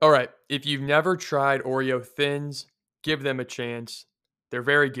All right. If you've never tried Oreo Thins, give them a chance. They're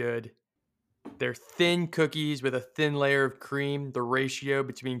very good. They're thin cookies with a thin layer of cream. The ratio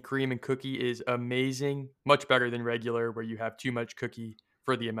between cream and cookie is amazing. Much better than regular, where you have too much cookie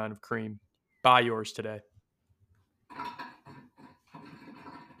for the amount of cream. Buy yours today.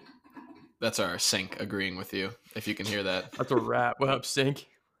 That's our sink agreeing with you, if you can hear that. That's a wrap. What up, Sink?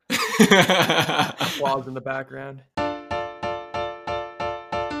 Applause in the background.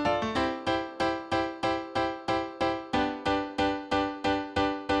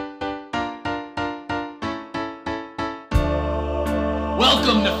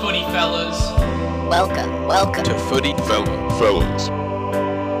 Welcome to Footy Fellas. Welcome to Footy Fellas.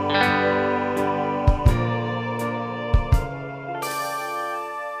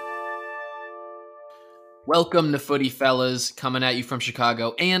 Welcome to Footy Fellas, coming at you from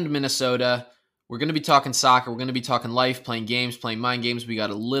Chicago and Minnesota. We're going to be talking soccer. We're going to be talking life, playing games, playing mind games. We got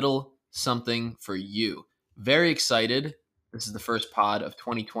a little something for you. Very excited. This is the first pod of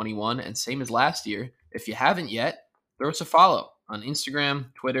 2021, and same as last year. If you haven't yet, throw us a follow on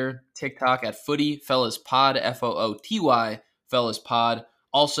Instagram, Twitter, TikTok at Footy Fellas Pod, Footy Fellas Pod.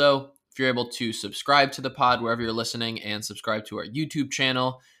 Also, if you're able to subscribe to the pod wherever you're listening and subscribe to our YouTube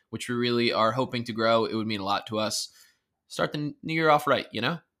channel, which we really are hoping to grow, it would mean a lot to us. Start the new year off right, you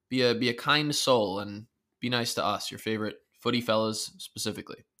know? Be a kind soul and be nice to us, your favorite Footy Fellas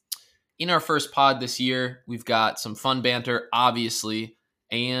specifically. In our first pod this year, we've got some fun banter, obviously,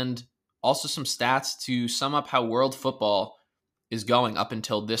 and also some stats to sum up how world football is going up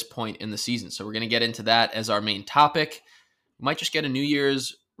until this point in the season. So we're going to get into that as our main topic. We might just get a New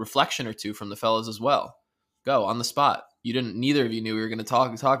Year's reflection or two from the fellas as well. Go on the spot. Neither of you knew we were going to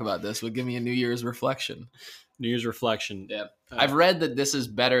talk about this, but give me a New Year's reflection. New Year's reflection. Yeah. I've read that this is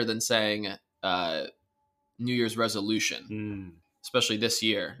better than saying New Year's resolution, especially this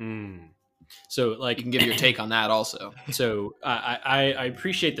year. So, you can give your take on that also. So I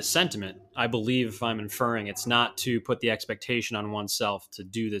appreciate the sentiment. I believe if I'm inferring, it's not to put the expectation on oneself to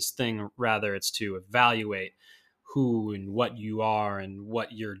do this thing. Rather, it's to evaluate who and what you are and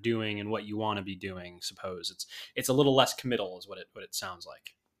what you're doing and what you want to be doing. Suppose it's a little less committal is what it sounds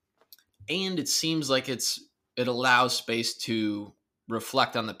like. And it seems like it allows space to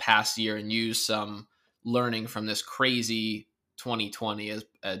reflect on the past year and use some learning from this crazy 2020 as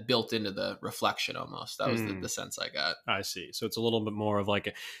built into the reflection almost. That was the sense I got. I see. So it's a little bit more of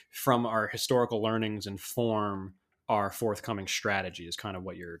like from our historical learnings inform our forthcoming strategy is kind of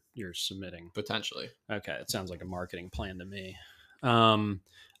what you're submitting. Potentially. Okay. It sounds like a marketing plan to me.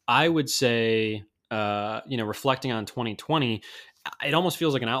 I would say, reflecting on 2020, it almost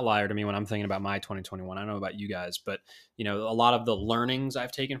feels like an outlier to me when I'm thinking about my 2021. I don't know about you guys, but, a lot of the learnings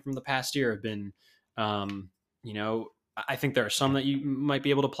I've taken from the past year have been, I think there are some that you might be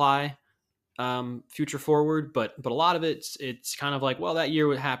able to apply future forward, but a lot of it's kind of like, well, that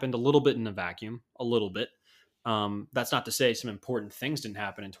year happened a little bit in a vacuum, a little bit. That's not to say some important things didn't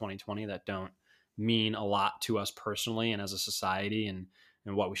happen in 2020 that don't mean a lot to us personally and as a society and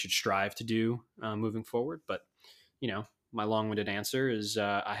what we should strive to do moving forward. But, my long-winded answer is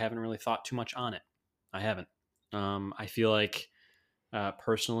I haven't really thought too much on it. I haven't. I feel like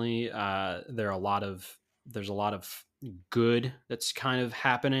personally there's a lot of good that's kind of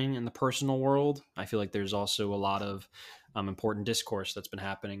happening in the personal world. I feel like there's also a lot of important discourse that's been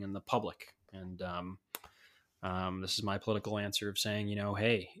happening in the public. And this is my political answer of saying,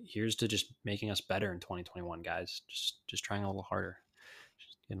 hey, here's to just making us better in 2021, guys. Just trying a little harder.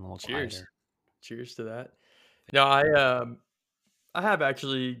 Just getting a little quieter. Cheers to that. No, I have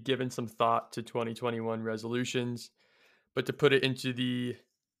actually given some thought to 2021 resolutions, but to put it into the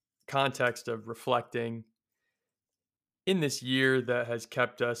context of reflecting in this year that has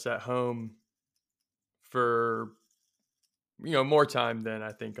kept us at home for, more time than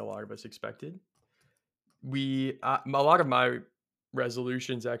I think a lot of us expected. A lot of my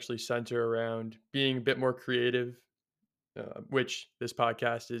resolutions actually center around being a bit more creative, which this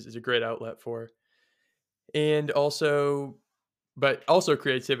podcast is a great outlet for. And also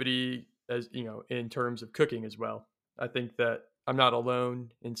creativity as, in terms of cooking as well. I think that I'm not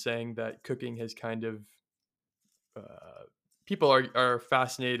alone in saying that cooking has kind of, people are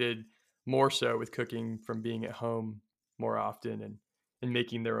fascinated more so with cooking from being at home more often and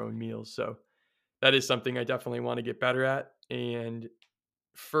making their own meals. So that is something I definitely want to get better at and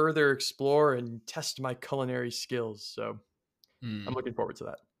further explore and test my culinary skills. So I'm looking forward to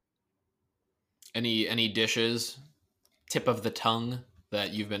that. Any dishes, tip of the tongue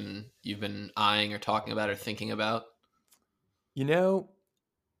that you've been eyeing or talking about or thinking about?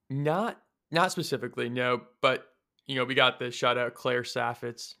 Not specifically, no, but we got this, shout out Claire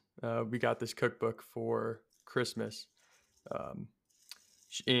Saffitz. We got this cookbook for Christmas.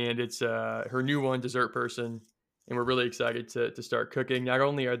 And it's her new one, Dessert Person. And we're really excited to start cooking. Not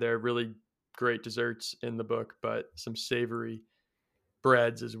only are there really great desserts in the book, but some savory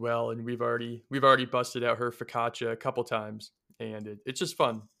breads as well. And we've already busted out her focaccia a couple times, and it's just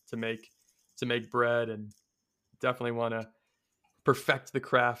fun to make bread, and definitely want to perfect the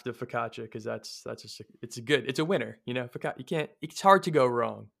craft of focaccia, because it's a winner. Focaccia, it's hard to go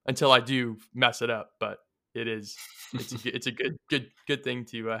wrong until I do mess it up, but it's a good thing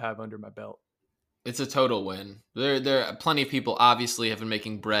to have under my belt. It's a total win. There are plenty of people obviously have been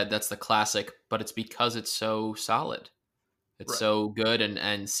making bread. That's the classic, but it's because it's so solid. It's so good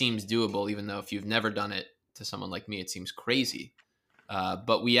and seems doable, even though if you've never done it, to someone like me, it seems crazy.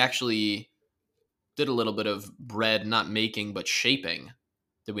 But we actually did a little bit of bread, not making, but shaping.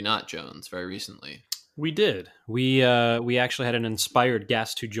 Did we not, Jones, very recently? We did. We actually had an inspired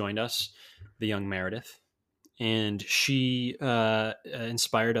guest who joined us, the young Meredith. And she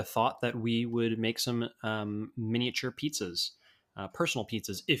inspired a thought that we would make some miniature pizzas, personal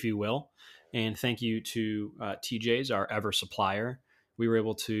pizzas, if you will. And thank you to TJ's, our ever supplier. We were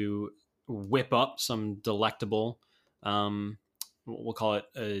able to whip up some delectable, we'll call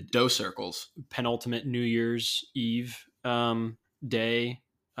it dough circles, penultimate New Year's Eve day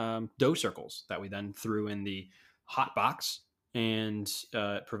dough circles that we then threw in the hot box, and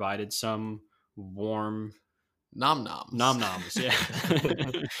provided some warm nom noms. Yeah.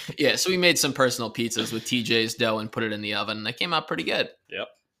 Yeah, so we made some personal pizzas with TJ's dough and put it in the oven. They came out pretty good. Yep.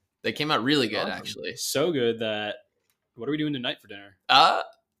 They came out really good, Awesome. Actually. So good that, what are we doing tonight for dinner?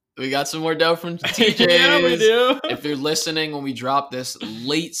 We got some more dough from TJ's. Yeah, we do. If you're listening when we drop this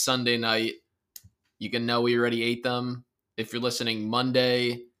late Sunday night, you can know we already ate them. If you're listening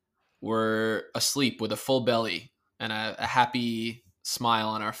Monday, we're asleep with a full belly and a happy smile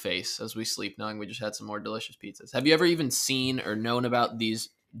on our face as we sleep, knowing we just had some more delicious pizzas. Have you ever even seen or known about these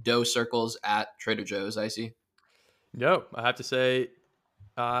dough circles at Trader Joe's, Icy? No, I have to say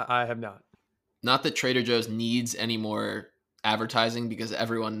I have not. Not that Trader Joe's needs any more advertising, because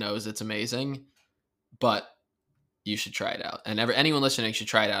everyone knows it's amazing, but you should try it out. And anyone listening should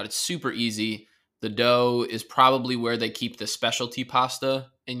try it out. It's super easy. The dough is probably where they keep the specialty pasta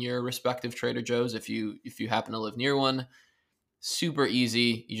in your respective Trader Joe's, if you happen to live near one. Super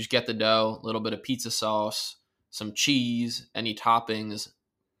easy. You just get the dough, a little bit of pizza sauce, some cheese, any toppings,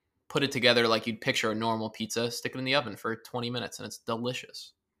 put it together like you'd picture a normal pizza, stick it in the oven for 20 minutes, and it's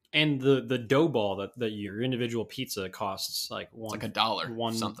delicious. And the dough ball that your individual pizza costs like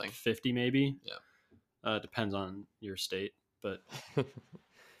 $1 something, $1.50 maybe. Yeah, depends on your state, but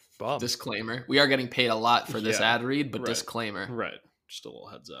disclaimer: we are getting paid a lot for this ad read, but disclaimer, right? Just a little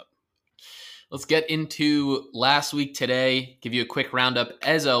heads up. Let's get into last week today. Give you a quick roundup,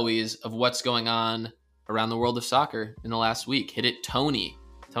 as always, of what's going on around the world of soccer in the last week. Hit it, Tony.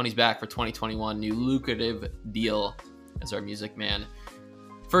 Tony's back for 2021. New lucrative deal as our music man.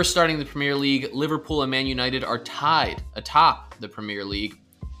 First, starting the Premier League, Liverpool and Man United are tied atop the Premier League.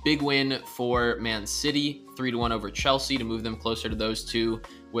 Big win for Man City, 3-1 over Chelsea to move them closer to those two,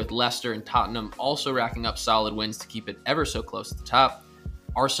 with Leicester and Tottenham also racking up solid wins to keep it ever so close at the top.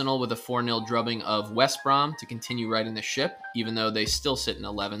 Arsenal with a 4-0 drubbing of West Brom to continue riding the ship, even though they still sit in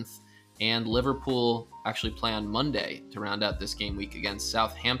 11th. And Liverpool actually play on Monday to round out this game week against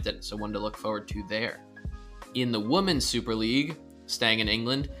Southampton, so one to look forward to there. In the Women's Super League, staying in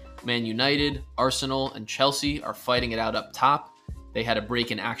England, Man United, Arsenal, and Chelsea are fighting it out up top. They had a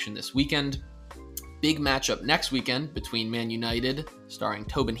break in action this weekend. Big matchup next weekend between Man United, starring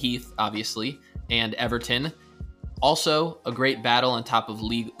Tobin Heath, obviously, and Everton. Also, a great battle on top of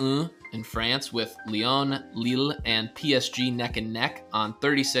Ligue 1 in France with Lyon, Lille, and PSG neck and neck on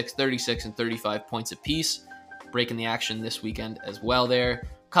 36, 36, and 35 points apiece. Breaking the action this weekend as well there.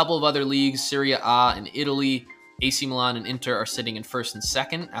 A couple of other leagues, Serie A in Italy. AC Milan and Inter are sitting in first and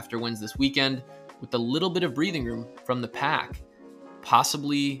second after wins this weekend, with a little bit of breathing room from the pack.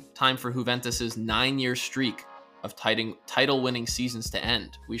 Possibly time for Juventus' 9-year streak of title-winning seasons to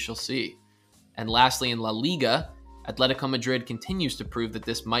end. We shall see. And lastly, in La Liga, Atletico Madrid continues to prove that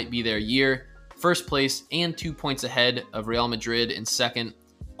this might be their year. First place and 2 points ahead of Real Madrid in second,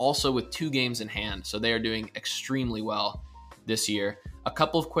 also with 2 games in hand. So they are doing extremely well this year. A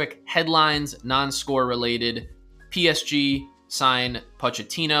couple of quick headlines, non-score related. PSG sign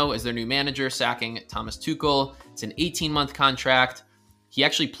Pochettino as their new manager, sacking Thomas Tuchel. It's an 18-month contract. He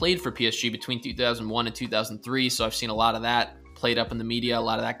actually played for PSG between 2001 and 2003, so I've seen a lot of that played up in the media, a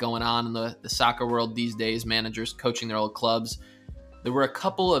lot of that going on in the soccer world these days, managers coaching their old clubs. There were a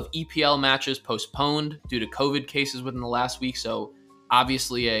couple of EPL matches postponed due to COVID cases within the last week, so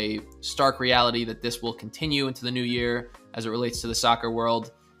obviously a stark reality that this will continue into the new year as it relates to the soccer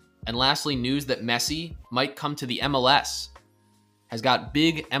world. And lastly, news that Messi might come to the MLS has got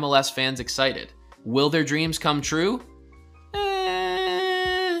big MLS fans excited. Will their dreams come true?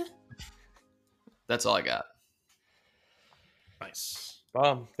 That's all I got. Nice.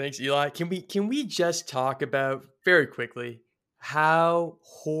 Thanks, Eli. Can we just talk about very quickly how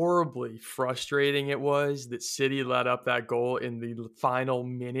horribly frustrating it was that City let up that goal in the final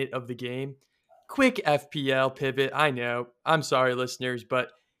minute of the game? Quick FPL pivot. I know. I'm sorry, listeners,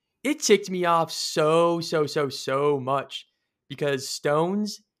 but it ticked me off so much because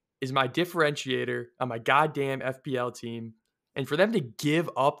Stones is my differentiator on my goddamn FPL team. And for them to give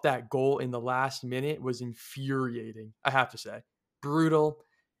up that goal in the last minute was infuriating, I have to say. Brutal.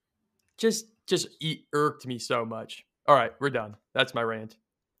 Just irked me so much. All right, we're done. That's my rant.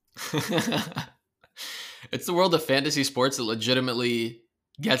 It's the world of fantasy sports that legitimately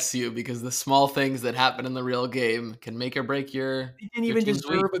gets you because the small things that happen in the real game can make or break your. They didn't even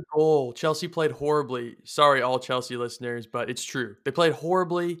deserve a goal. Chelsea played horribly. Sorry, all Chelsea listeners, but it's true. They played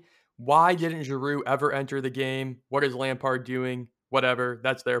horribly. Why didn't Giroud ever enter the game? What is Lampard doing? Whatever.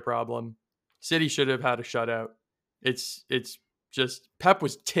 That's their problem. City should have had a shutout. It's just Pep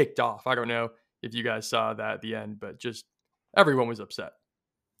was ticked off. I don't know if you guys saw that at the end, but just everyone was upset.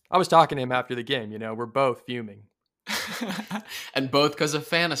 I was talking to him after the game. We're both fuming. And both because of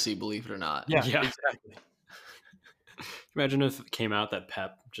fantasy, believe it or not. Yeah. Exactly. Imagine if it came out that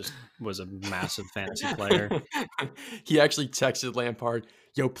Pep just was a massive fantasy player. He actually texted Lampard,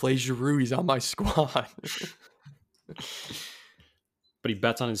 "Yo, play Giroud. He's on my squad." But he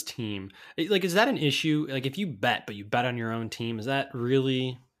bets on his team. Like, is that an issue? Like, if you bet, but you bet on your own team, is that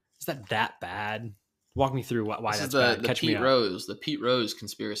bad? Walk me through why that's bad. Catch me up. The Pete Rose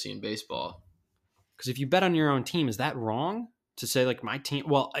conspiracy in baseball. Because if you bet on your own team, is that wrong to say like my team?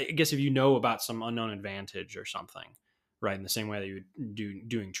 Well, I guess if you know about some unknown advantage or something, right? In the same way that you would do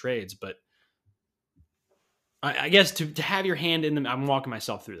doing trades, but I guess to have your hand in them, I'm walking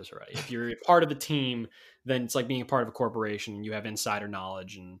myself through this already. If you're a part of a team, then it's like being a part of a corporation and you have insider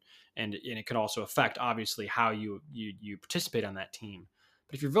knowledge and it could also affect obviously how you participate on that team.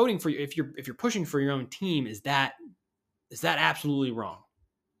 But if you're voting for if you're pushing for your own team, is that absolutely wrong?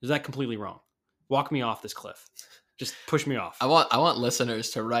 Is that completely wrong? Walk me off this cliff. Just push me off. I want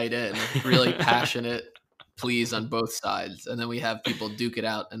listeners to write in really passionate pleas on both sides, and then we have people duke it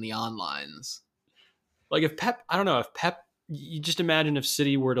out in the onlines. Like if Pep, I don't know, if Pep, you just imagine if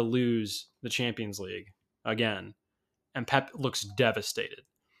City were to lose the Champions League again, and Pep looks devastated.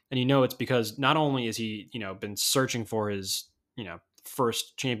 And it's because not only is he, been searching for his,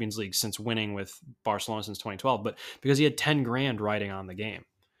 first Champions League since winning with Barcelona since 2012, but because he had 10 grand riding on the game.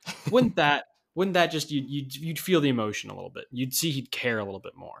 Wouldn't that just, you'd feel the emotion a little bit. You'd see he'd care a little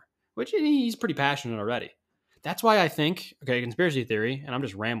bit more, which he's pretty passionate already. That's why I think, conspiracy theory, and I'm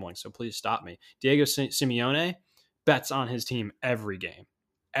just rambling, so please stop me. Diego Simeone bets on his team every game.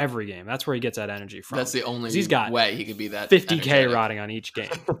 Every game. That's where he gets that energy from. That's the only he's got way he could be that 50K energetic. riding on each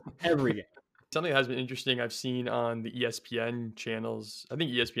game. Every game. Something that has been interesting I've seen on the ESPN channels, I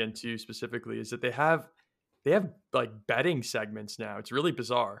think ESPN2 specifically, is that they have like betting segments now. It's really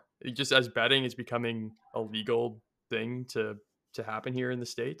bizarre. Just as betting is becoming a legal thing to happen here in the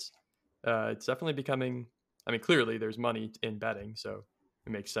States, it's definitely becoming. I mean, clearly there's money in betting, so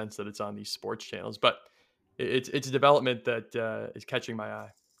it makes sense that it's on these sports channels. But it's a development that is catching my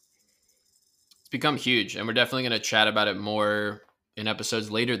eye. It's become huge, and we're definitely going to chat about it more in episodes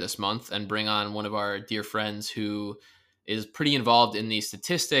later this month and bring on one of our dear friends who is pretty involved in the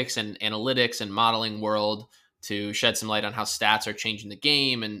statistics and analytics and modeling world to shed some light on how stats are changing the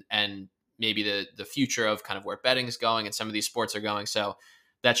game and maybe the future of kind of where betting is going and some of these sports are going. So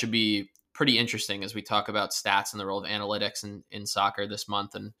that should be pretty interesting as we talk about stats and the role of analytics in soccer this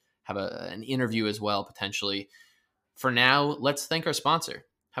month and have an interview as well, potentially. For now, let's thank our sponsor.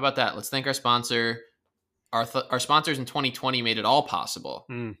 How about that? Let's thank our sponsor. Our sponsors in 2020 made it all possible,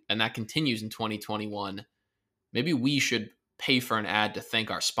 and that continues in 2021. Maybe we should pay for an ad to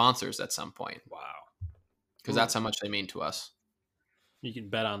thank our sponsors at some point. Wow. Because that's how much they mean to us. You can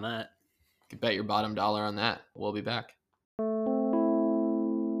bet on that. You can bet your bottom dollar on that. We'll be back.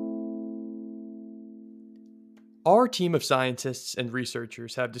 Our team of scientists and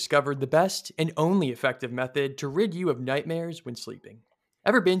researchers have discovered the best and only effective method to rid you of nightmares when sleeping.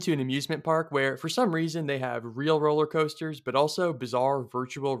 Ever been to an amusement park where, for some reason, they have real roller coasters, but also bizarre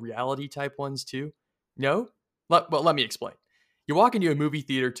virtual reality type ones too? No? Well, let me explain. You walk into a movie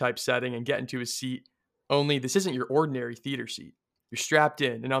theater type setting and get into a seat, only this isn't your ordinary theater seat. You're strapped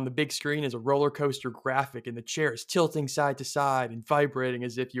in, and on the big screen is a roller coaster graphic, and the chair is tilting side to side and vibrating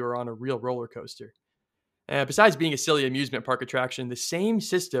as if you were on a real roller coaster. And besides being a silly amusement park attraction, the same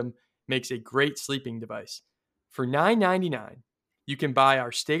system makes a great sleeping device. For $9.99, you can buy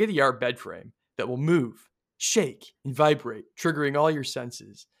our state-of-the-art bed frame that will move, shake, and vibrate, triggering all your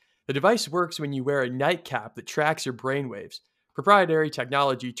senses. The device works when you wear a nightcap that tracks your brainwaves. Proprietary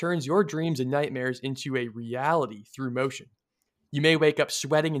technology turns your dreams and nightmares into a reality through motion. You may wake up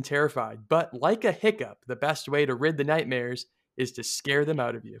sweating and terrified, but like a hiccup, the best way to rid the nightmares is to scare them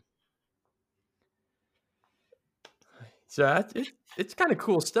out of you. So it's kind of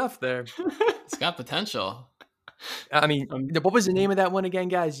cool stuff there. It's got potential. I mean, what was the name of that one again,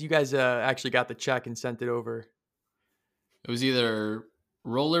 guys? You guys actually got the check and sent it over. It was either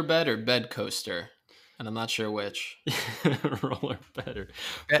roller bed or bed coaster, and I'm not sure which. Roller bed or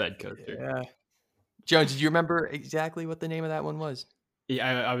bed coaster. Yeah. Jones, did you remember exactly what the name of that one was?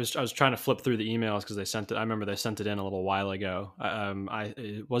 Yeah, I was trying to flip through the emails because they sent it. I remember they sent it in a little while ago.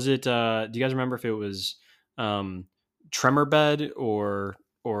 Was it? Do you guys remember if it was Tremor Bed or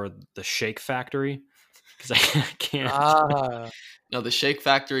the Shake Factory? Because I can't. No, the Shake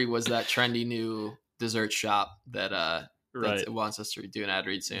Factory was that trendy new dessert shop that Right. wants us to do an ad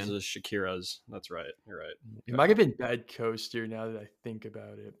read This soon. is Shakira's. That's right. You're right. It might have been Bed Coaster now that I think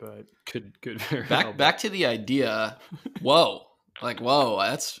about it, but Could very well be. Back to the idea. Whoa,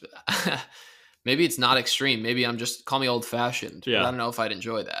 that's maybe it's not extreme. Maybe I'm just call me old fashioned. Yeah. But I don't know if I'd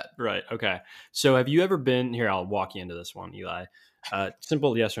enjoy that. Right. Okay. So have you ever been here? I'll walk you into this one, Eli.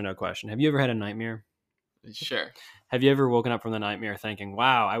 Simple yes or no question. Have you ever had a nightmare? Sure. Have you ever woken up from the nightmare thinking,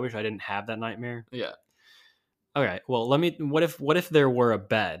 "Wow, I wish I didn't have that nightmare"? Yeah. Okay. Well, what if there were a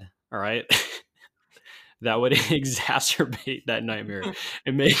bed, all right, that would exacerbate that nightmare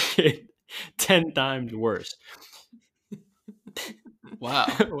and make it 10 times worse? Wow.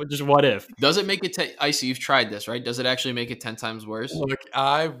 Just what if? Does it make it Icy? You've tried this, right? Does it actually make it 10 times worse? look,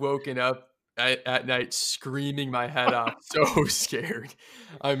 I've woken up at night screaming my head off, so scared.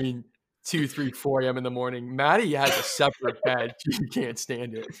 I mean, 2, 3, 4 a.m. in the morning. Maddie has a separate bed. She can't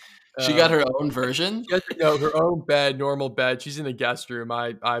stand it. She got her own version. She has her own bed, normal bed. She's in the guest room.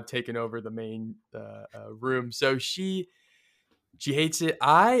 I've taken over the main room, so she hates it.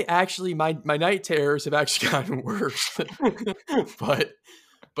 I actually my night terrors have actually gotten worse, but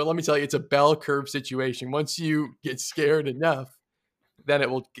let me tell you, it's a bell curve situation. Once you get scared enough, then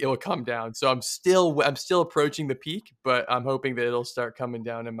it will come down. So I'm still approaching the peak, but I'm hoping that it'll start coming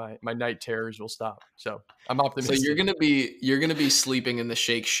down and my night terrors will stop. So I'm optimistic. So you're gonna be sleeping in the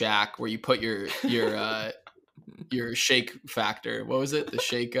Shake Shack where you put your shake factor. What was it? The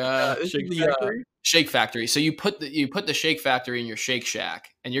Shake Factory? Shake Factory. So you put the Shake Factory in your Shake Shack,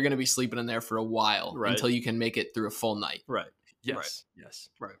 and you're gonna be sleeping in there for a while until you can make it through a full night. Right. Yes.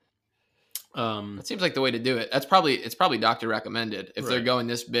 That seems like the way to do it. It's probably doctor recommended. If they're Right. going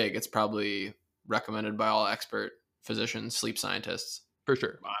this big, it's probably recommended by all expert physicians, sleep scientists. For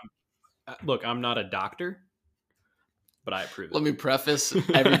sure. Look, I'm not a doctor, but I approve it. Let me preface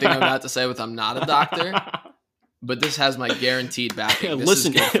everything I'm about to say with I'm not a doctor, but this has my guaranteed backing. This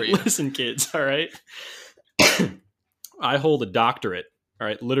listen, is good for you. listen, kids. All right, I hold a doctorate. All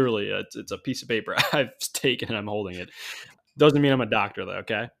right, literally, it's a piece of paper I've taken and I'm holding it. Doesn't mean I'm a doctor, though.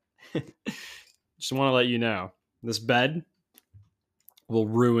 Okay, just want to let you know this bed will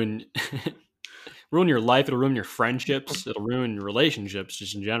ruin your life. It'll ruin your friendships. It'll ruin your relationships,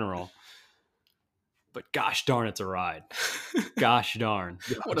 just in general. But gosh darn, it's a ride. Gosh darn.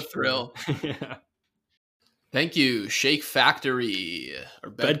 What a thrill. Yeah. Thank you, Shake Factory or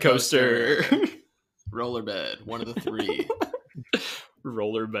Bed coaster. Roller bed, one of the three.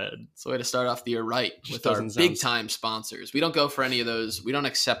 Roller bed. It's the way to start off the year right Just with our doesn't sound- big time sponsors. We don't go for any of those. We don't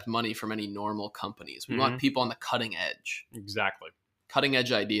accept money from any normal companies. We want people on the cutting edge, Exactly. cutting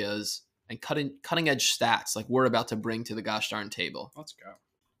edge ideas and cutting edge stats like we're about to bring to the gosh darn table. Let's go.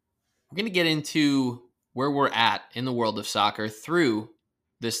 We're going to get into where we're at in the world of soccer through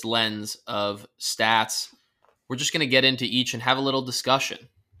this lens of stats. We're just going to get into each and have a little discussion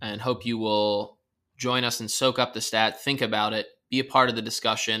and hope you will join us and soak up the stat, think about it, be a part of the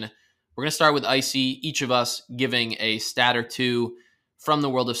discussion. We're going to start with Icy, each of us giving a stat or two from the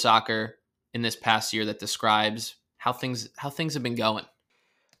world of soccer in this past year that describes how things have been going.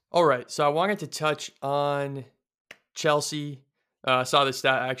 All right, so I wanted to touch on Chelsea. I saw this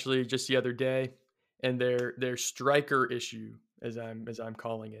stat actually just the other day, and their striker issue, as I'm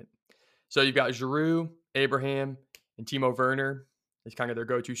calling it. So you've got Giroud, Abraham, and Timo Werner as kind of their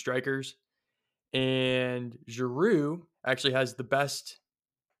go-to strikers, and Giroud actually has the best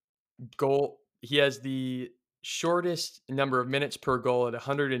goal. He has the shortest number of minutes per goal at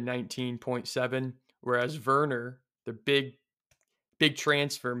 119.7, whereas Werner, the big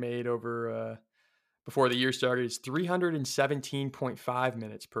transfer made over before the year started, is 317.5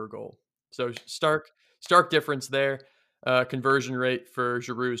 minutes per goal. So stark difference there. Conversion rate for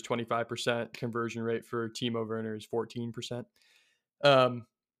Giroud is 25%. Conversion rate for Timo Werner is 14%.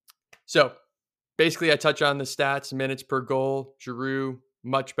 So basically, I touch on the stats: minutes per goal. Giroud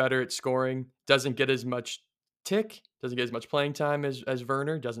much better at scoring. Doesn't get as much doesn't get as much playing time as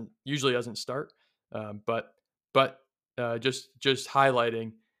Werner. Usually doesn't start. But just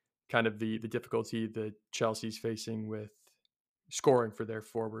highlighting kind of the difficulty that Chelsea's facing with scoring for their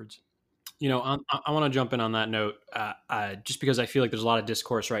forwards. You know, I want to jump in on that note, just because I feel like there's a lot of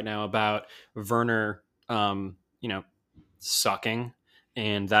discourse right now about Werner, sucking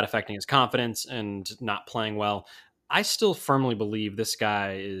and that affecting his confidence and not playing well. I still firmly believe this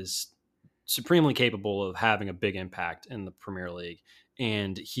guy is supremely capable of having a big impact in the Premier League,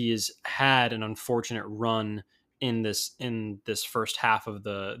 and he has had an unfortunate run in this first half of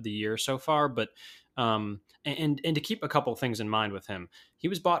the year so far, but. And to keep a couple of things in mind with him, he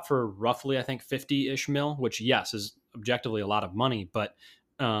was bought for roughly, I think, 50-ish mil, which yes is objectively a lot of money, but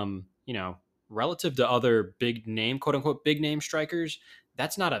relative to other big name, quote unquote, big name strikers,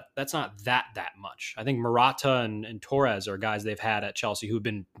 that's not that much. I think Morata and Torres are guys they've had at Chelsea who've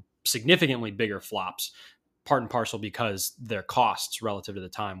been significantly bigger flops, part and parcel because their costs relative to the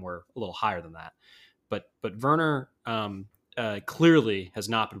time were a little higher than that. But Werner clearly has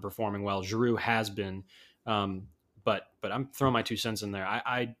not been performing well. Giroud has been. But I'm throwing my 2 cents in there.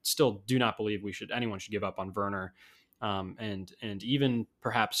 I still do not believe anyone should give up on Werner, and even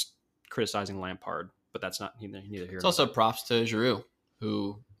perhaps criticizing Lampard, but that's not neither here. It's also props to Giroud,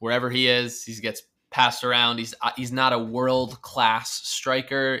 who wherever he is, he gets passed around. He's not a world-class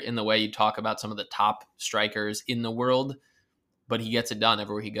striker in the way you talk about some of the top strikers in the world, but he gets it done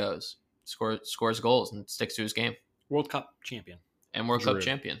everywhere he goes. Scores goals and sticks to his game. World Cup champion. And World Cup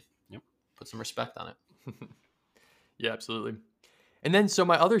champion. Yep. Put some respect on it. Yeah, absolutely. And then, so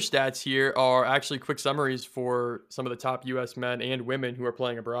my other stats here are actually quick summaries for some of the top U.S. men and women who are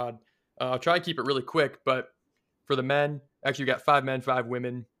playing abroad. I'll try and keep it really quick, but for the men, actually, we got 5 men, 5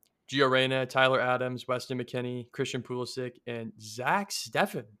 women. Gio Reyna, Tyler Adams, Weston McKennie, Christian Pulisic, and Zach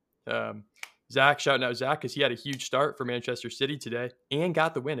Steffen. Zach, shouting out Zach because he had a huge start for Manchester City today and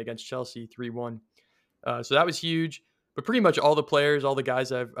got the win against Chelsea 3-1. So that was huge. But pretty much all the players, all the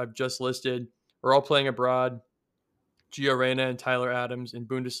guys I've just listed are all playing abroad. Gio Reyna and Tyler Adams in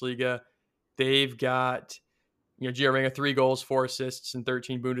Bundesliga. They've got, Gio Reyna 3 goals, 4 assists in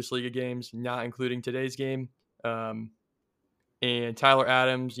 13 Bundesliga games, not including today's game. And Tyler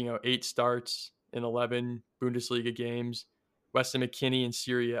Adams, 8 starts in 11 Bundesliga games. Weston McKennie in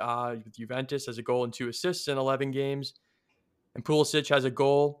Serie A with Juventus has a goal and 2 assists in 11 games. And Pulisic has a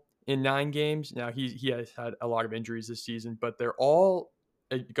goal in 9 games. Now, he has had a lot of injuries this season, but they're all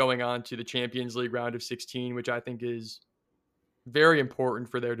going on to the Champions League round of 16, which I think is very important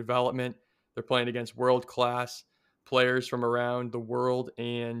for their development. They're playing against world-class players from around the world,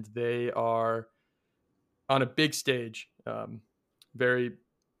 and they are on a big stage. A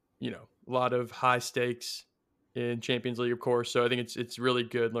lot of high stakes in Champions League, of course. So I think it's really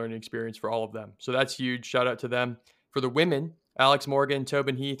good learning experience for all of them. So that's huge. Shout out to them. For the women, Alex Morgan,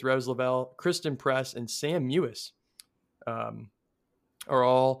 Tobin Heath, Rose Lavelle, Kristen Press, and Sam Mewis are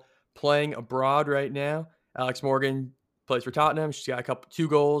all playing abroad right now. Alex Morgan plays for Tottenham. She's got 2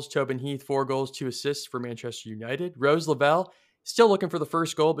 goals. Tobin Heath, 4 goals, 2 assists for Manchester United. Rose Lavelle, still looking for the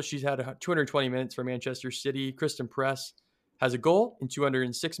first goal, but she's had 220 minutes for Manchester City. Kristen Press has a goal in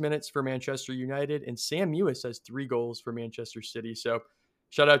 206 minutes for Manchester United. And Sam Mewis has 3 goals for Manchester City. So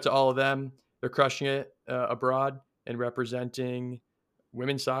shout out to all of them. They're crushing it abroad and representing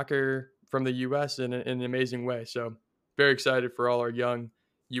women's soccer from the U.S. in an amazing way. So very excited for all our young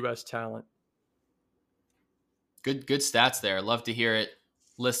U.S. talent. Good stats there. Love to hear it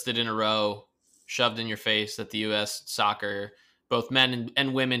listed in a row, shoved in your face that the U.S. soccer, both men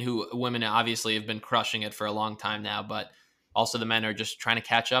and women, women obviously have been crushing it for a long time now, but also the men are just trying to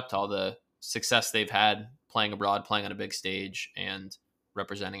catch up to all the success they've had playing abroad, playing on a big stage, and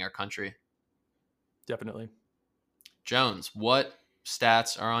representing our country. Definitely. Jones, what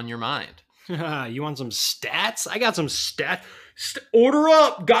stats are on your mind? You want some stats? I got some stats. Order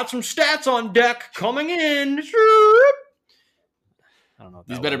up. Got some stats on deck coming in. I don't know.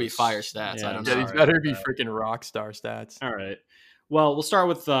 These better be fire stats. I don't know. These better be freaking rock star stats. All right. Well, we'll start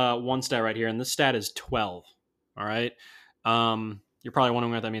with one stat right here, and this stat is 12. All right. You're probably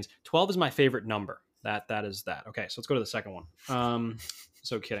wondering what that means. 12 is my favorite number. That is that. Okay, so let's go to the second one.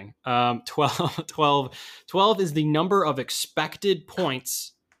 So kidding. 12 is the number of expected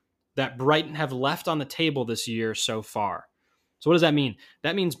points that Brighton have left on the table this year so far. So what does that mean?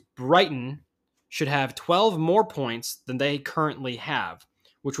 That means Brighton should have 12 more points than they currently have,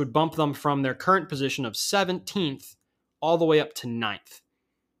 which would bump them from their current position of 17th all the way up to 9th.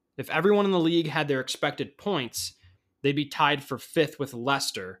 If everyone in the league had their expected points, they'd be tied for 5th with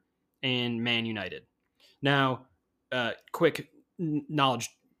Leicester and Man United. Now, quick knowledge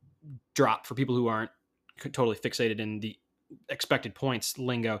drop for people who aren't totally fixated in the expected points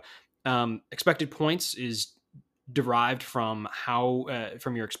lingo. Expected points is derived from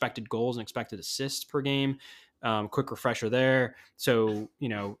from your expected goals and expected assists per game. Quick refresher there. So,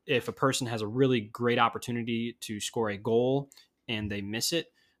 if a person has a really great opportunity to score a goal and they miss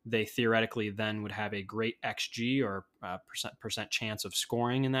it, they theoretically then would have a great XG or percent chance of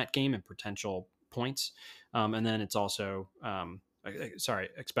scoring in that game and potential points. And then it's also,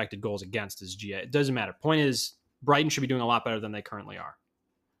 expected goals against is GA. It doesn't matter. Point is, Brighton should be doing a lot better than they currently are.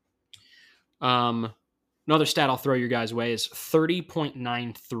 Another stat I'll throw your guys' way is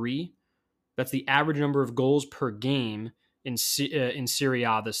 30.93. That's the average number of goals per game in Serie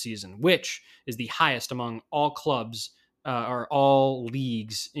A this season, which is the highest among all clubs or all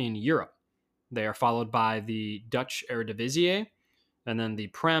leagues in Europe. They are followed by the Dutch Eredivisie, and then the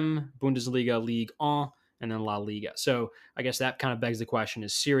Prem, Bundesliga, Ligue 1, and then La Liga. So I guess that kind of begs the question,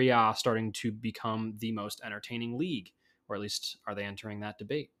 is Serie A starting to become the most entertaining league? Or at least, are they entering that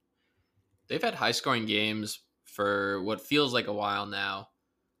debate? They've had high-scoring games for what feels like a while now.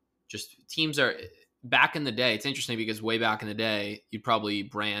 Just teams are... Back in the day, it's interesting because way back in the day, you'd probably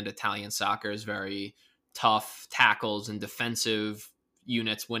brand Italian soccer as very tough tackles and defensive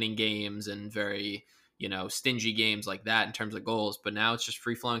units winning games and very, stingy games like that in terms of goals. But now it's just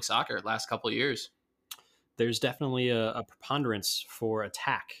free-flowing soccer last couple of years. There's definitely a preponderance for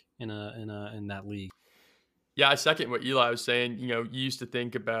attack in that league. Yeah, I second what Eli was saying. You used to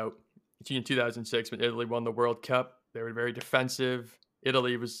think about in 2006 when Italy won the World Cup, they were very defensive.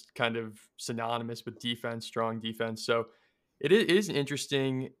 Italy was kind of synonymous with defense, strong defense. So it is an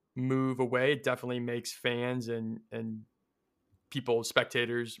interesting move away. It definitely makes fans and people,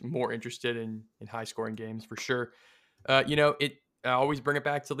 spectators, more interested in high scoring games for sure. I always bring it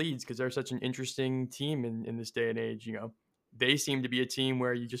back to Leeds because they're such an interesting team in this day and age. They seem to be a team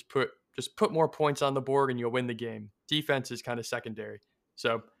where you just put more points on the board and you'll win the game. Defense is kind of secondary.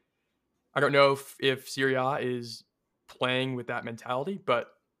 So I don't know if Serie A is playing with that mentality, but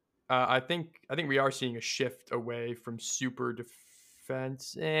I think we are seeing a shift away from super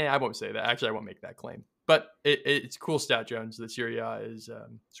defense. I won't say that. Actually, I won't make that claim. But it's cool stat, Jones, that Serie A is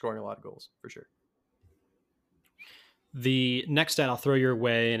scoring a lot of goals for sure. The next stat I'll throw your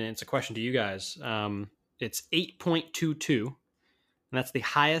way, and it's a question to you guys. It's 8.22, and that's the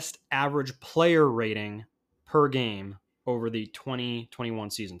highest average player rating per game over the 2021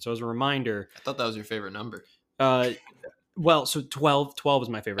 season. So as a reminder... I thought that was your favorite number. So 12 is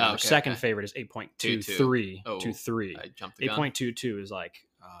my favorite number. Okay, Second favorite is 8.23. Oh, 23. I jumped the gun. 8.22 is like,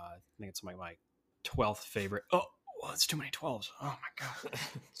 I think it's my 12th favorite. Oh, well, it's too many 12s. Oh my God.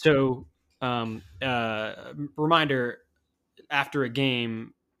 So, reminder, after a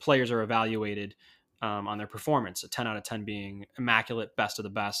game, players are evaluated on their performance. A 10 out of 10 being immaculate, best of the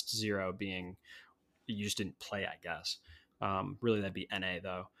best, 0 being you just didn't play, I guess. Really, that'd be NA,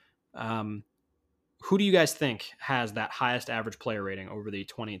 though. Who do you guys think has that highest average player rating over the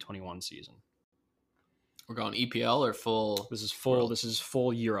 2021 season? We're going EPL or full? This is full. This is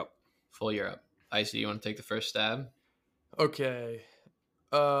full Europe. Full Europe. Icy, you want to take the first stab? Okay.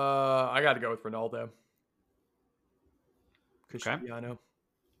 I got to go with Ronaldo. Cristiano.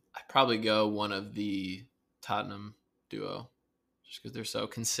 I'd probably go one of the Tottenham duo, just because they're so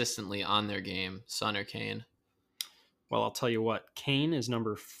consistently on their game, Son or Kane. Well, I'll tell you what. Kane is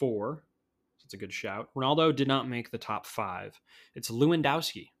number 4. It's a good shout. Ronaldo did not make the top 5. It's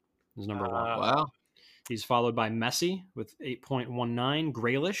Lewandowski is number 1. Wow. He's followed by Messi with 8.19,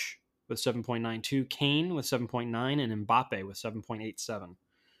 Grealish with 7.92, Kane with 7.9, and Mbappe with 7.87.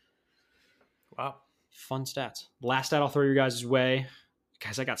 Wow. Fun stats. Last stat I'll throw your guys' way,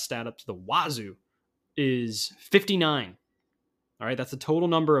 guys, I got stat up to the wazoo, is 59. All right, that's the total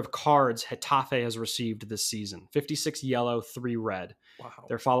number of cards Getafe has received this season. 56 yellow, 3 red. Wow.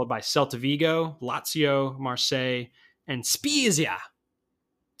 They're followed by Celta Vigo, Lazio, Marseille, and Spezia.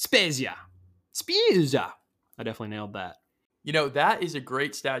 I definitely nailed that. That is a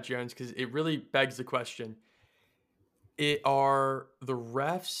great stat, Jones, because it really begs the question. Are the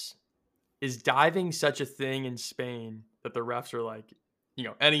refs, is diving such a thing in Spain that the refs are like,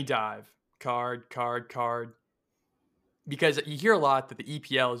 any dive card. Because you hear a lot that the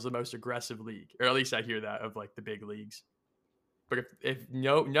EPL is the most aggressive league, or at least I hear that of like the big leagues. But if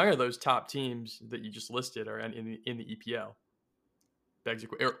none of those top teams that you just listed are in the EPL, begs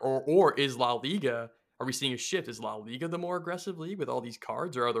or is La Liga? Are we seeing a shift? Is La Liga the more aggressive league with all these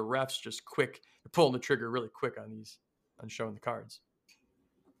cards, or are the refs just quick? They're pulling the trigger really quick on showing the cards.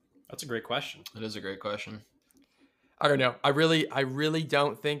 That's a great question. It is a great question. I don't know. I really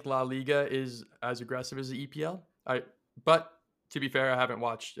don't think La Liga is as aggressive as the EPL. But to be fair, I haven't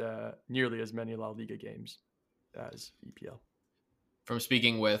watched nearly as many La Liga games as EPL. From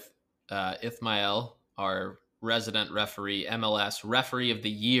speaking with Ithmael, our resident referee, MLS Referee of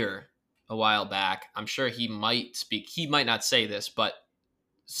the Year a while back, I'm sure he might speak. He might not say this, but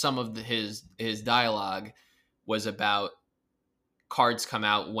some of his dialogue was about cards come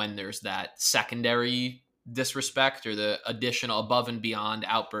out when there's that secondary disrespect or the additional above and beyond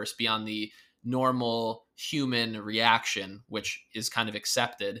outburst beyond the normal human reaction, which is kind of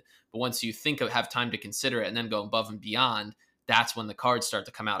accepted. But once you have time to consider it and then go above and beyond, that's when the cards start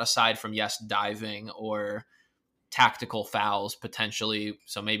to come out, aside from, yes, diving or tactical fouls potentially.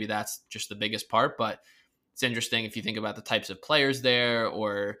 So maybe that's just the biggest part. But it's interesting if you think about the types of players there,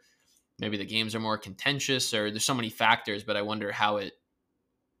 or maybe the games are more contentious, or there's so many factors. But I wonder how it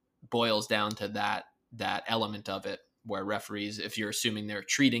boils down to that element of it, where referees, if you're assuming they're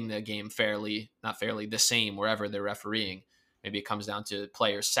treating the game not fairly, the same wherever they're refereeing, maybe it comes down to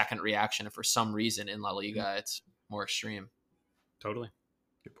players' second reaction. If for some reason in La Liga it's more extreme. Totally.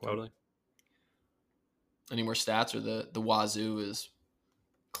 Good point. Totally. Any more stats, or the wazoo is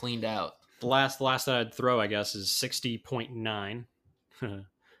cleaned out? The last I'd throw, I guess, is 60.9%,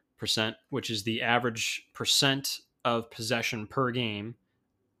 which is the average percent of possession per game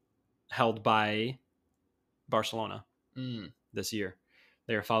held by Barcelona this year.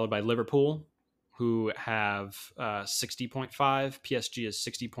 They are followed by Liverpool, who have 60.5. PSG is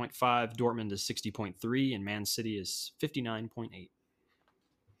 60.5. Dortmund is 60.3. And Man City is 59.8.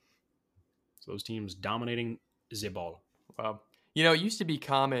 So those teams dominating the ball. Wow. It used to be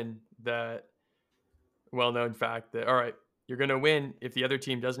common that, well-known fact that, all right, you're going to win if the other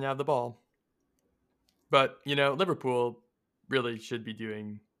team doesn't have the ball. But, Liverpool really should be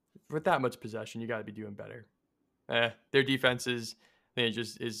doing, with that much possession, you got to be doing better. Their defense is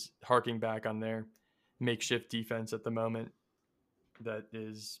harking back on their makeshift defense at the moment. There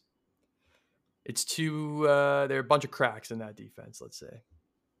are a bunch of cracks in that defense, let's say.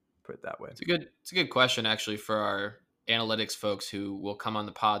 Put it that way. It's a good question, actually, for our analytics folks who will come on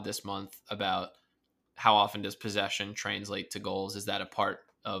the pod this month, about how often does possession translate to goals? Is that a part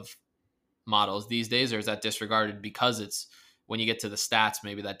of models these days, or is that disregarded because it's, when you get to the stats,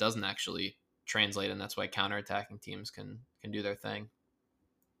 maybe that doesn't actually translate, and that's why counterattacking teams can do their thing?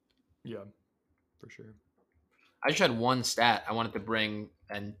 Yeah, for sure. I just had one stat I wanted to bring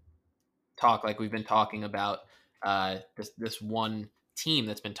and talk, like we've been talking about this one team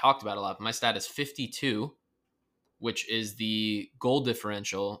that's been talked about a lot. My stat is 52, which is the goal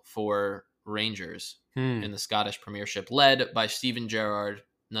differential for Rangers in the Scottish Premiership, led by Steven Gerrard,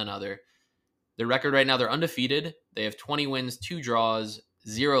 none other. Their record right now, they're undefeated. They have 20 wins, 2 draws,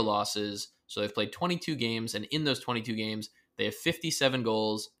 0 losses. So they've played 22 games, and in those 22 games, they have 57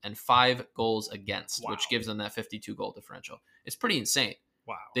 goals and 5 goals against, which gives them that 52 goal differential. It's pretty insane.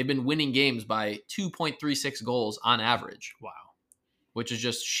 Wow. They've been winning games by 2.36 goals on average. Wow. Which is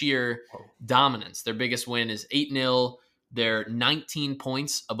just sheer dominance. Their biggest win is 8-0. They're 19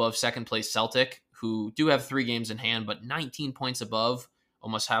 points above second place Celtic, who do have 3 games in hand, but 19 points above,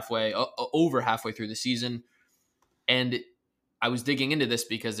 almost over halfway through the season. And I was digging into this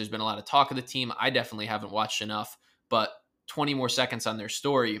because there's been a lot of talk of the team. I definitely haven't watched enough, but 20 more seconds on their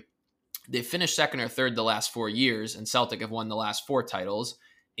story. They finished second or third the last 4 years, and Celtic have won the last 4 titles.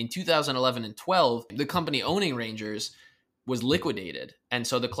 In 2011 and 12, the company owning Rangers was liquidated, and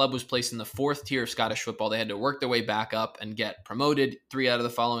so the club was placed in the 4th tier of Scottish football. They had to work their way back up and get promoted 3 out of the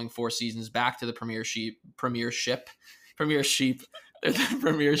following 4 seasons back to the Premiership. They're the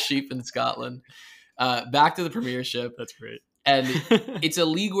Premier Sheep in Scotland. Back to the Premiership. That's great. And it's a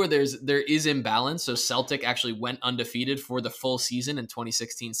league where there is imbalance. So Celtic actually went undefeated for the full season in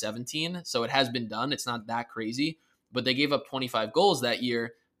 2016-17. So it has been done. It's not that crazy, but they gave up 25 goals that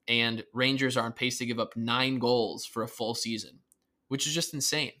year, and Rangers are on pace to give up 9 goals for a full season, which is just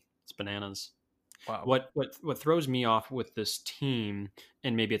insane. It's bananas. Wow. What throws me off with this team,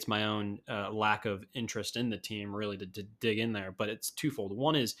 and maybe it's my own lack of interest in the team really to dig in there, but it's twofold.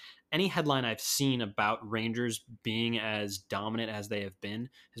 One is any headline I've seen about Rangers being as dominant as they have been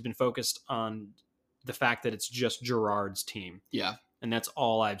has been focused on the fact that it's just Gerrard's team. Yeah. And that's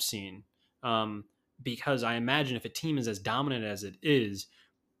all I've seen. Because I imagine if a team is as dominant as it is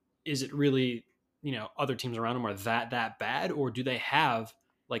it really, other teams around them are that bad, or do they have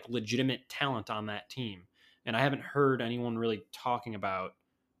like legitimate talent on that team? And I haven't heard anyone really talking about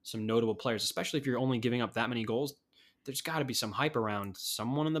some notable players, especially if you're only giving up that many goals. There's got to be some hype around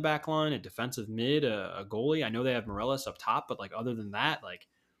someone in the back line, a defensive mid, a goalie. I know they have Morelos up top, but like other than that, like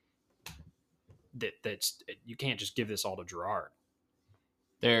that's you can't just give this all to Gerard.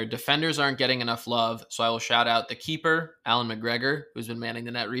 Their defenders aren't getting enough love, so I will shout out the keeper, Alan McGregor, who's been manning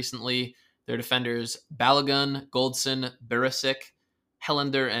the net recently. Their defenders, Balogun, Goldson, Barisic,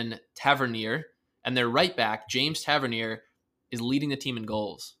 Helander, and Tavernier. And their right back, James Tavernier, is leading the team in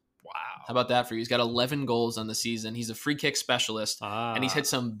goals. Wow. How about that for you? He's got 11 goals on the season. He's a free kick specialist, and he's hit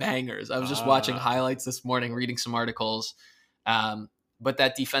some bangers. I was just watching highlights this morning, reading some articles. But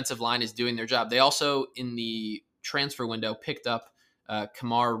that defensive line is doing their job. They also, in the transfer window, picked up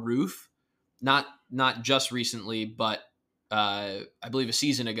Kamar Roof, not just recently, but I believe a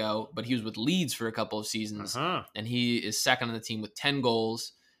season ago, but he was with Leeds for a couple of seasons, and he is second on the team with 10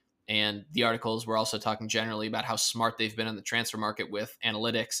 goals. And the articles were also talking generally about how smart they've been in the transfer market with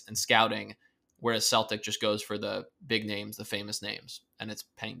analytics and scouting, whereas Celtic just goes for the big names, the famous names, and it's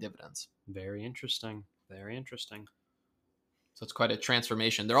paying dividends. Very interesting. Very interesting. So it's quite a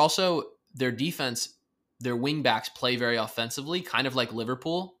transformation. They're also, their defense, their wing backs play very offensively, kind of like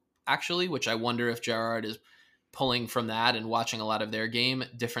Liverpool, actually, which I wonder if Gerrard is pulling from that and watching a lot of their game,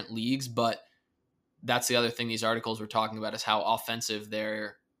 different leagues. But that's the other thing these articles were talking about, is how offensive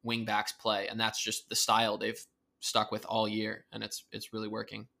their wing backs play. And that's just the style they've stuck with all year. And it's really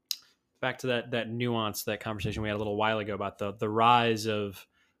working. Back to that nuance, that conversation we had a little while ago about the rise of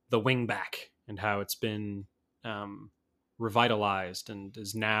the wing back and how it's been revitalized and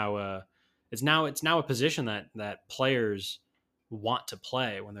is now it's now a position that players want to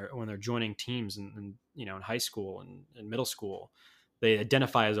play when they're joining teams and in high school and in middle school. They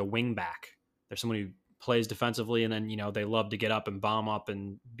identify as a wing back. They're someone who plays defensively, and then they love to get up and bomb up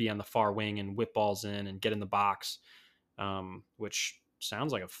and be on the far wing and whip balls in and get in the box, which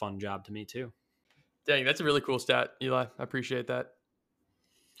sounds like a fun job to me too. Dang, that's a really cool stat, Eli. I appreciate that.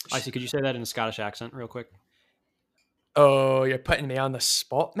 Icy, could you say that in a Scottish accent real quick? Oh, you're putting me on the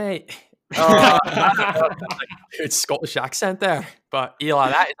spot, mate. Good Scottish accent there. But Eli,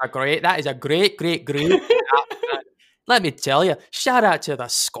 that is a great let me tell you, shout out to the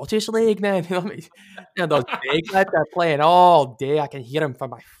Scottish League, man. Those big lads are playing all day. I can hear them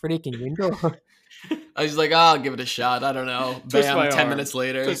from my freaking window. I was like, I'll give it a shot. I don't know. Bam, 10 minutes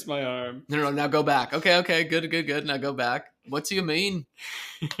later. Twist my arm. No, now go back. Okay, good. Now go back. What do you mean?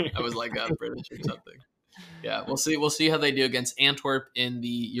 I was like, British or something. Yeah, we'll see how they do against Antwerp in the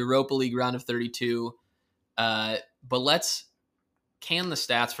Europa League round of 32. But let's can the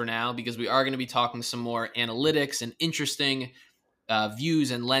stats for now, because we are going to be talking some more analytics and interesting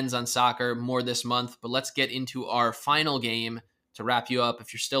views and lens on soccer more this month. But let's get into our final game to wrap you up.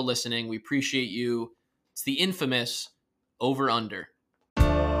 If you're still listening, we appreciate you. It's the infamous over-under.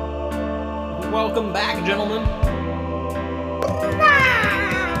 Welcome back, gentlemen.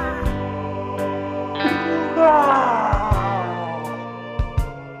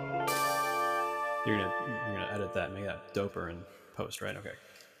 You're gonna edit that, make that doper and post, right? Okay,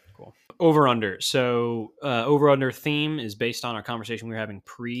 cool. Over under. So over under theme is based on our conversation we were having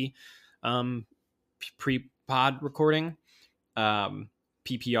pre pod recording,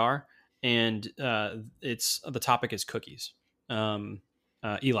 PPR, and it's the topic is cookies.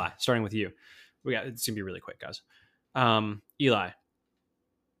 Eli, starting with you. It's gonna be really quick, guys. Eli,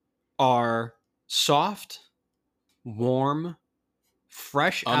 are soft, warm,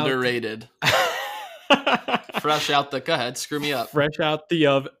 fresh, underrated. Fresh out the, go ahead, screw me up. Fresh out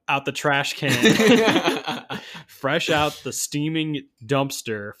the trash can. Fresh out the steaming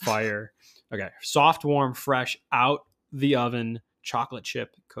dumpster fire. Okay, soft, warm, fresh out the oven chocolate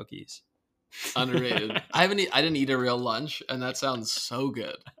chip cookies. Underrated. I didn't eat a real lunch, and that sounds so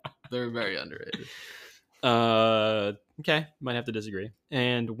good. They're very underrated. Okay, might have to disagree.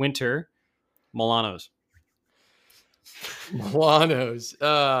 And winter, Milanos.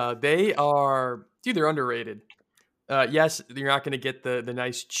 They are, dude, they're underrated. Yes, you're not going to get the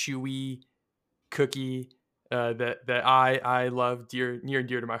nice chewy cookie that I love near and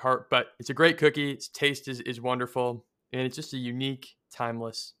dear to my heart, but it's a great cookie. Its taste is wonderful, and it's just a unique,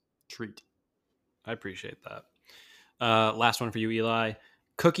 timeless treat. I appreciate that. Last one for you, Eli.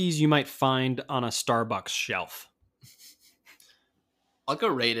 Cookies you might find on a Starbucks shelf. I'll go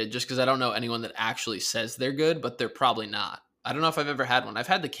rated just because I don't know anyone that actually says they're good, but they're probably not. I don't know if I've ever had one. I've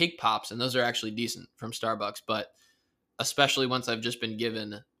had the cake pops, and those are actually decent from Starbucks, but especially once I've just been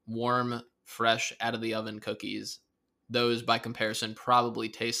given warm fresh out of the oven cookies, those by comparison probably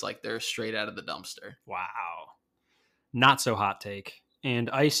taste like they're straight out of the dumpster. Wow. Not so hot take. And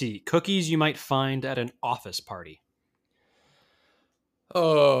Icy, cookies you might find at an office party.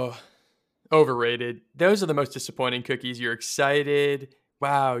 Oh, overrated. Those are the most disappointing cookies. You're excited.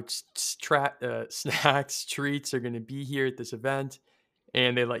 Wow, snacks, treats are going to be here at this event,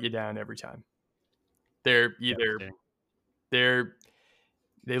 and they let you down every time. They're either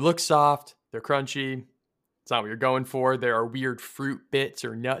they look soft, they're crunchy. It's not what you're going for. There are weird fruit bits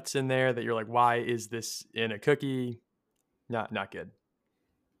or nuts in there that you're like, why is this in a cookie? Not good.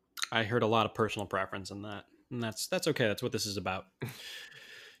 I heard a lot of personal preference in that. And that's okay. That's what this is about.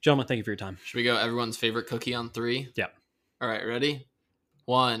 Gentlemen, thank you for your time. Should we go everyone's favorite cookie on 3? Yeah. All right, ready?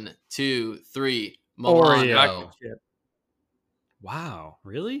 1, 2, 3. Oreo. Milano. Wow.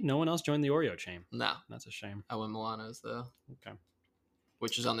 Really? No one else joined the Oreo chain. No, That's a shame. I went Milano's though. Okay.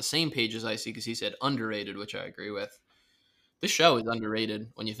 Which is on the same page as Icy because he said underrated, which I agree with. This show is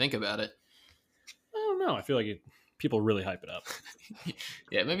underrated when you think about it. I don't know. I feel like people really hype it up.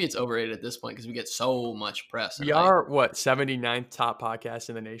 Yeah, maybe it's overrated at this point because we get so much press. We are, 79th top podcast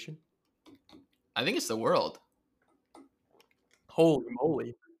in the nation? I think it's the world. Holy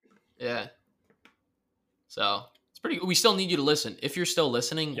moly. Yeah. So it's pretty. We still need you to listen. If you're still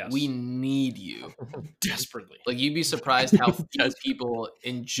listening, Yes. we need you. Desperately. Like you'd be surprised how few people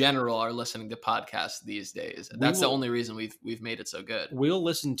in general are listening to podcasts these days. That's the only reason we've made it so good. We'll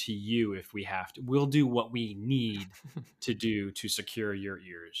listen to you if we have to. We'll do what we need to do to secure your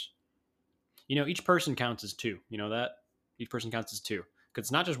ears. You know, each person counts as 2. You know that? Each person counts as 2. Because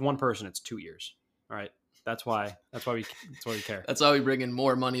it's not just one person, it's 2 ears. All right. That's why we care. That's why we bring in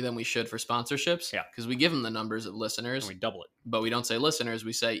more money than we should for sponsorships. Yeah. Because we give them the numbers of listeners, And we double it. but we don't say listeners.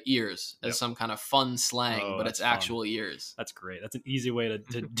 We say ears as Yep. some kind of fun slang, Oh, but that's it's actual ears. That's great. That's an easy way to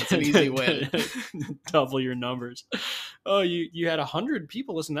That's an easy way to double your numbers. Oh, you had 100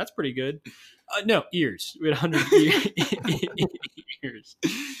 people listen. That's pretty good. No, ears. We had 100 ears.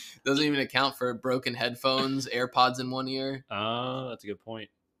 Doesn't even account for broken headphones, AirPods in one ear. Oh, that's a good point.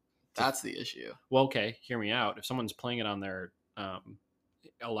 That's the issue. Well, okay, hear me out. If someone's playing it on their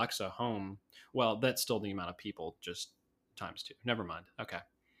Alexa home, well, that's still the amount of people, just times 2. Never mind. Okay.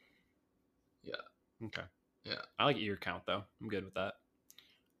 Yeah. Okay. Yeah. I like ear count, though. I'm good with that.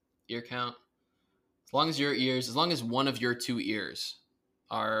 Ear count. As long as one of your 2 ears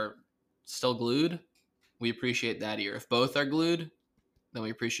are still glued, we appreciate that ear. If both are glued, then we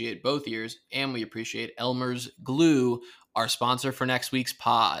appreciate both ears, and we appreciate Elmer's Glue, our sponsor for next week's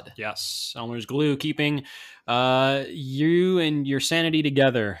pod. Yes, Elmer's Glue, keeping you and your sanity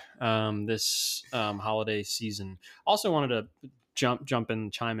together this holiday season. Also wanted to jump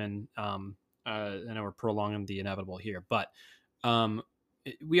in, chime in. I know we're prolonging the inevitable here, but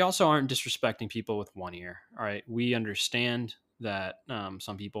we also aren't disrespecting people with one ear. All right, we understand that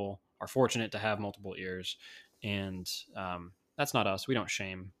some people are fortunate to have multiple ears, and that's not us. We don't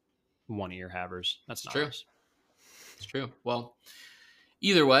shame one ear havers. That's not True. us. It's true. Well,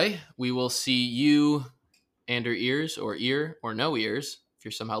 either way, we will see you and your ears, or ear or no ears, if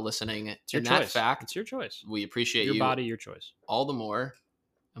you're somehow listening It's your in that choice. fact. It's your choice. We appreciate Your you body, your choice. all the more,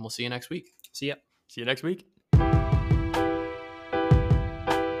 and we'll see you next week. See ya. See you next week.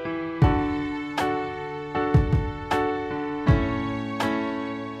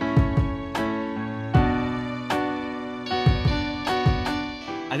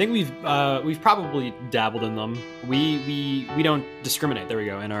 I think we've probably dabbled in them. We don't discriminate. There we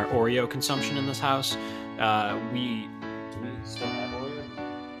go. In our Oreo consumption in this house, do we still have Oreo?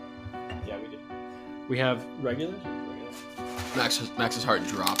 Yeah, we do. We have regulars. Max's heart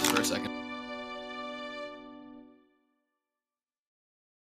drops for a second.